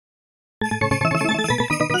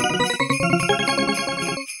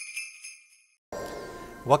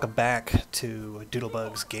Welcome back to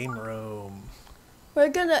Doodlebug's Gameroom. We're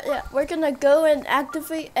gonna go and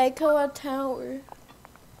activate Echo a Tower.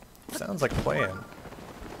 Sounds like a plan.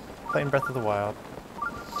 Playing Breath of the Wild.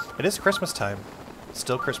 It is Christmas time.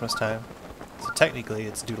 Still Christmas time. So technically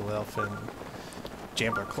it's Doodle Elf and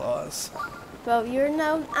JamBlur Clause. Well, you're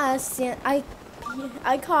known as Santa.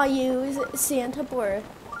 I call you Santa Boy.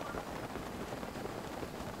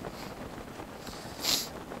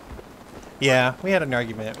 Yeah, we had an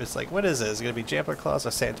argument. It was like, what is this? Is it gonna be JamBlur Clause or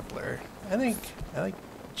Santa Blur? I think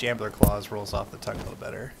JamBlur Clause rolls off the tongue a little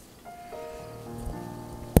better.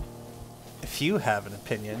 If you have an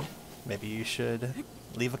opinion, maybe you should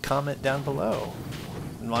leave a comment down below.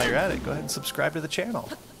 And while you're at it, go ahead and subscribe to the channel.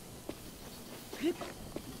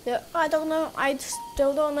 Yeah, I don't know. I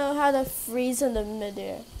still don't know how to freeze in the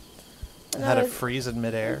midair. How to freeze in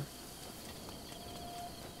midair?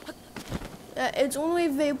 It's only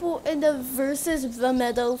available in the versus the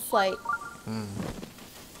meadow fight.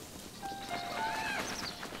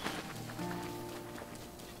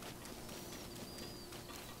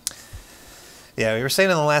 Yeah, we were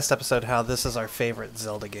saying in the last episode how this is our favorite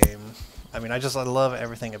Zelda game. I mean, I love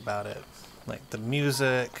everything about it. Like the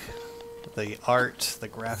music, the art, the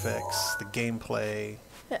graphics, the gameplay,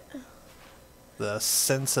 the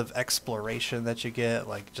sense of exploration that you get,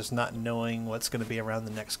 like just not knowing what's going to be around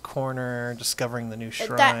the next corner, discovering the new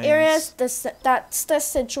shrines. That area's that's the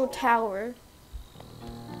central tower.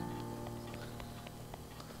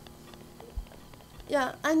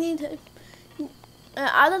 Yeah, I need to.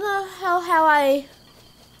 I don't know how I.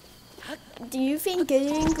 Do you think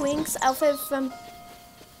getting Link's outfit from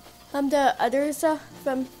the others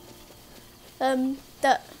from the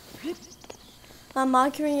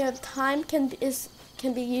Mockery of Time can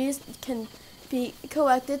be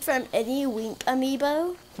collected from any Link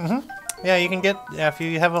amiibo? Yeah, you can get, if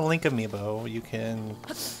you have a Link amiibo, you can,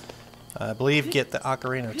 I believe, get the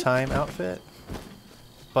Ocarina of Time outfit.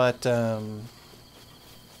 But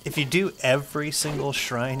if you do every single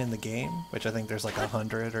shrine in the game, which I think there's like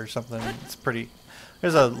 100 or something, it's pretty,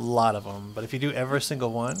 there's a lot of them, but if you do every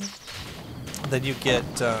single one, then you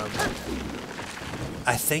get,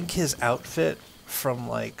 I think his outfit from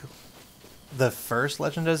like the first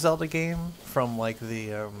Legend of Zelda game, from like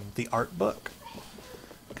the art book,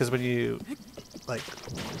 because when you like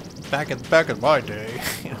back in my day,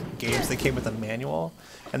 you know, games, they came with a manual,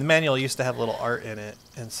 and the manual used to have little art in it,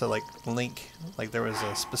 and so like Link, like there was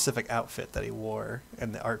a specific outfit that he wore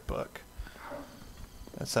in the art book,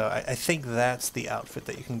 and so I think that's the outfit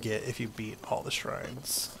that you can get if you beat all the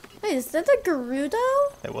shrines. Wait, is that a Gerudo?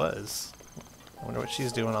 It was. I wonder what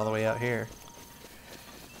she's doing all the way out here.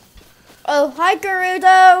 Oh, hi,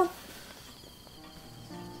 Gerudo!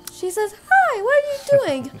 She says, hi, what are you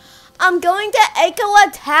doing? I'm going to Echo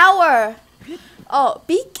a Tower. Oh,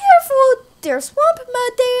 be careful. There's swamp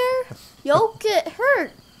mud there. You'll get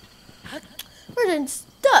hurt. We're then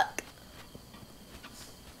stuck.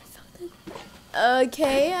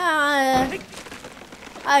 Okay, I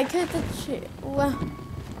could well.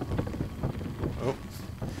 Oh,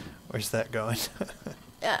 where's that going?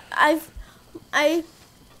 Yeah,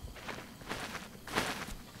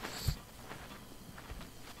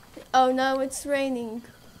 Oh no, it's raining.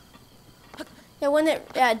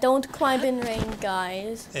 Yeah, don't climb in rain,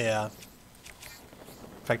 guys. Yeah.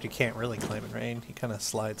 In fact, you can't really climb in rain. He kind of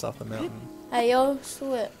slides off the mountain. Hey, yo,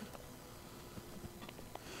 slip.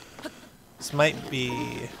 This might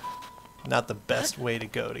be not the best way to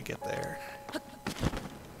go to get there.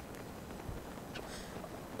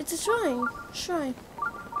 It's a shrine. Shrine.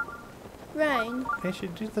 Rain. You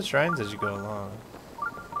should do the shrines as you go along.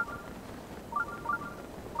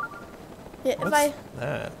 Yeah, What's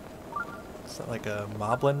that? Is that like a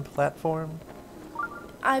moblin platform?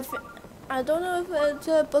 I don't know if it's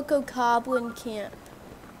a Book of Goblin Camp.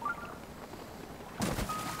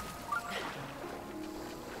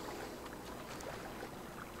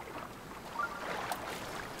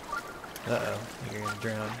 Uh-oh, you're gonna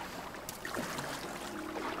drown.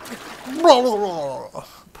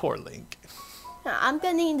 Poor Link. I'm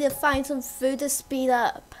gonna need to find some food to speed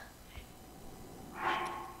up.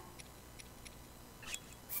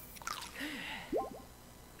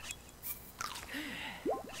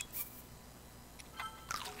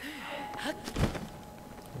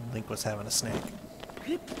 Link was having a snack.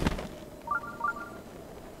 You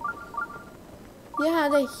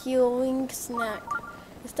had a healing snack.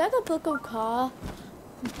 Is that a Book of Ka?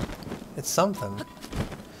 It's something.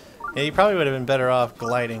 Yeah, you probably would have been better off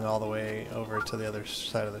gliding all the way over to the other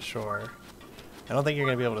side of the shore. I don't think you're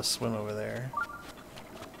going to be able to swim over there.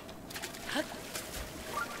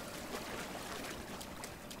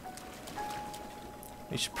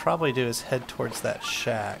 you should probably do is head towards that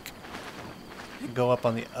shack. Go up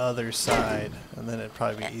on the other side, and then it'd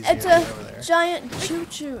probably be easier It's to get over there. a giant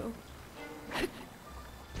choo-choo.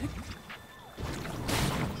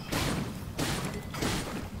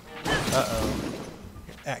 Uh-oh.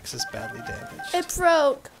 Your axe is badly damaged. It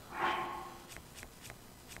broke.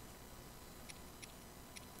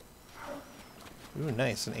 Ooh,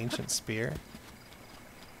 nice. An ancient spear.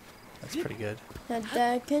 That's pretty good.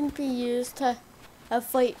 That can be used to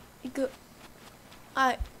fight.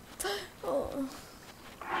 Oh.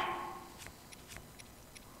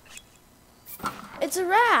 It's a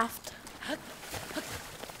raft.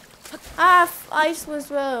 Ice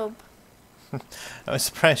was robe. I was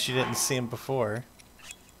surprised you didn't see him before.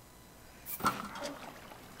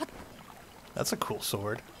 That's a cool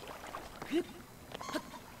sword.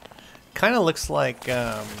 Kind of looks like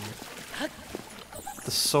the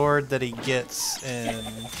sword that he gets in.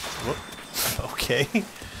 Whoop, okay.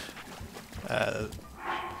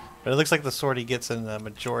 But it looks like the sword he gets in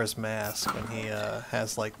Majora's Mask when he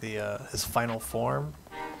has like the his final form.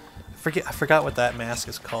 I forgot what that mask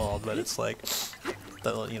is called, but it's like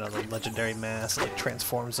the the legendary mask that like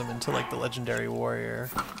transforms him into like the legendary warrior.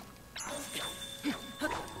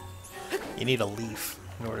 You need a leaf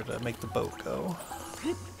in order to make the boat go.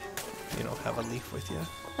 You don't have a leaf with you.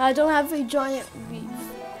 I don't have a giant leaf.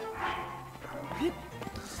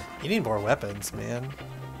 You need more weapons, man.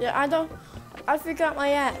 Yeah, I don't. I forgot my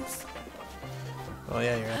axe. Oh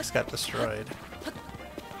yeah, your axe got destroyed.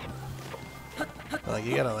 Like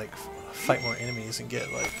you gotta like fight more enemies and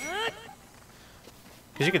get like,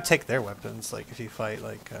 cause you could take their weapons. Like if you fight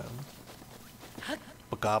like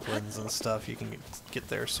goblins and stuff, you can get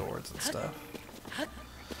their swords and stuff.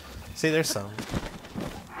 See, there's some.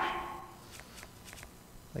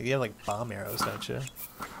 Like you have like bomb arrows, don't you?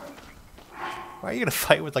 Why are you gonna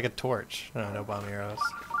fight with like a torch? No bomb arrows.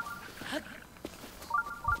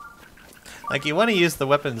 Like you want to use the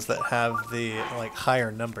weapons that have the like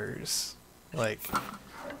higher numbers. Like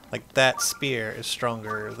that spear is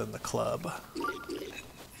stronger than the club.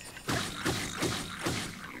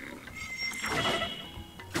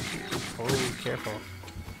 Oh, careful.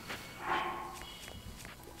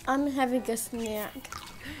 I'm having a snack.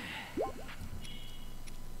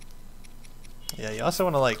 Yeah, you also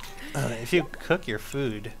want to like if you cook your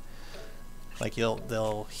food, like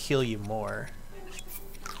they'll heal you more.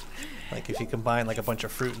 Like if you combine like a bunch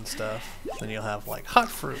of fruit and stuff, then you'll have like hot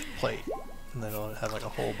fruit plate, and then it'll have like a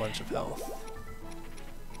whole bunch of health.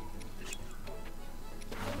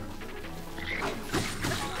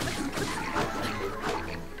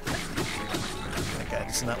 That guy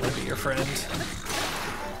does not want to be your friend.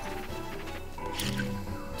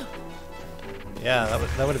 Yeah,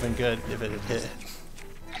 that would have been good if it had hit.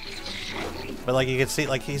 But like you could see,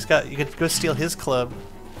 like you could go steal his club.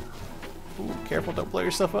 Ooh, careful, don't blow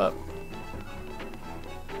yourself up.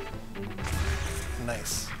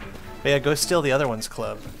 Nice. But yeah, go steal the other one's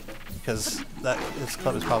club, because this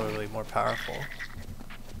club is probably more powerful.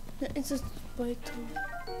 It's just way too.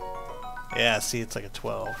 Yeah, see, it's like a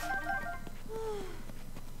 12.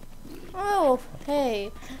 Oh,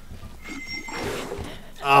 hey.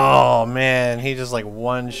 Oh man, he just like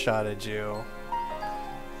one-shotted you.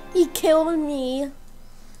 He killed me.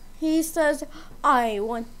 He says, I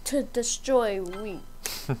want to destroy wheat.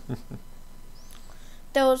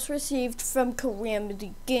 That was received from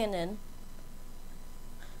Calamity Ganon.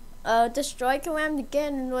 Destroy Calamity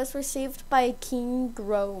Ganon was received by King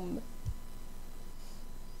Grome.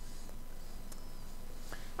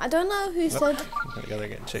 I don't know who said... There you go, they're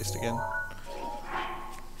getting chased again.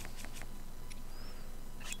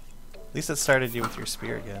 At least it started you with your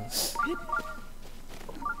spear again.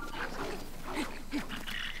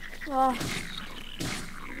 Oh.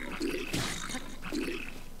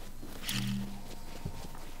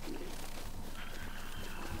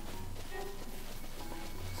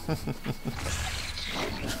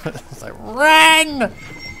 It's like, run!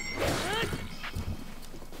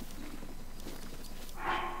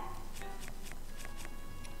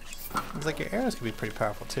 It's like your arrows can be pretty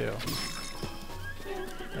powerful too.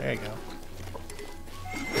 There you go.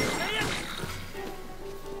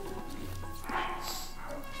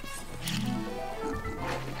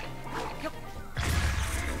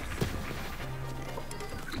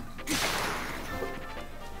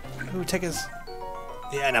 Ooh, take his...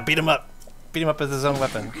 Yeah, now beat him up. Beat him up with his own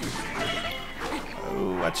weapon.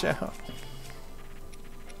 Ooh, watch out.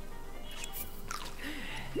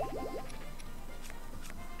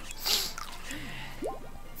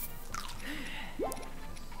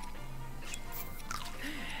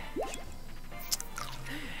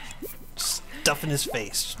 Stuff in his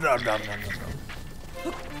face.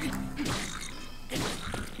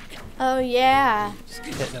 Oh yeah. Just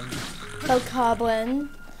hitting him. Bokoblin.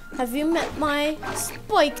 Have you met my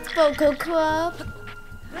spiked Boko Club?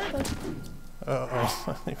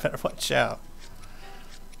 Uh-oh. You better watch out.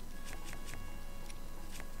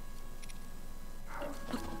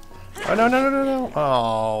 Oh, no, no, no, no, no.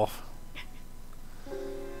 Oh.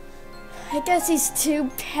 I guess he's too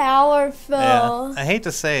powerful. Yeah, I hate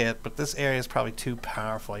to say it, but this area is probably too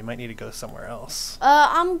powerful. You might need to go somewhere else.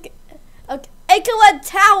 Okay. Echolet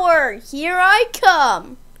Tower, here I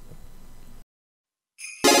come.